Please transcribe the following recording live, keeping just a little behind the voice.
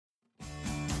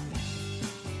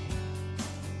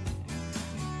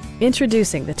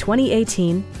Introducing the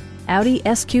 2018 Audi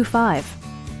SQ5.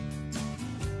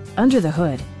 Under the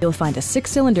hood, you'll find a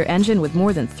 6-cylinder engine with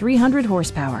more than 300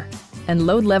 horsepower, and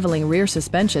load-leveling rear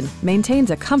suspension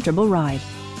maintains a comfortable ride.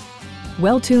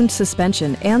 Well-tuned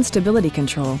suspension and stability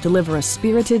control deliver a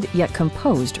spirited yet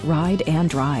composed ride and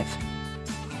drive.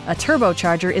 A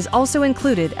turbocharger is also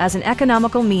included as an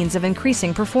economical means of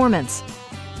increasing performance.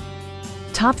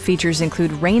 Top features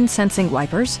include rain-sensing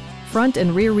wipers, front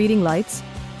and rear reading lights,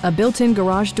 a built-in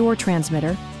garage door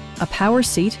transmitter, a power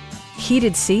seat,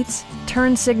 heated seats,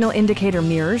 turn signal indicator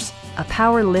mirrors, a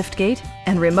power liftgate,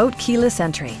 and remote keyless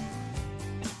entry.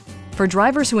 For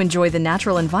drivers who enjoy the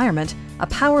natural environment, a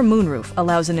power moonroof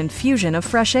allows an infusion of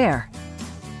fresh air.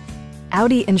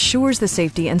 Audi ensures the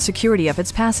safety and security of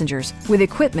its passengers with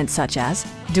equipment such as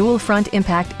dual front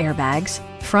impact airbags,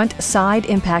 front side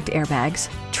impact airbags,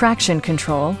 traction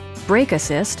control, brake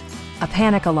assist, a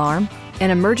panic alarm, an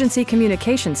emergency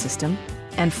communication system,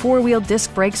 and 4-wheel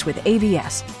disc brakes with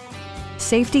ABS.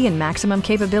 Safety and maximum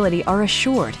capability are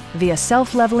assured via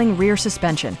self-leveling rear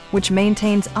suspension, which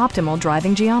maintains optimal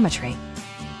driving geometry.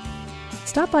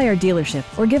 Stop by our dealership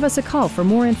or give us a call for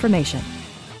more information.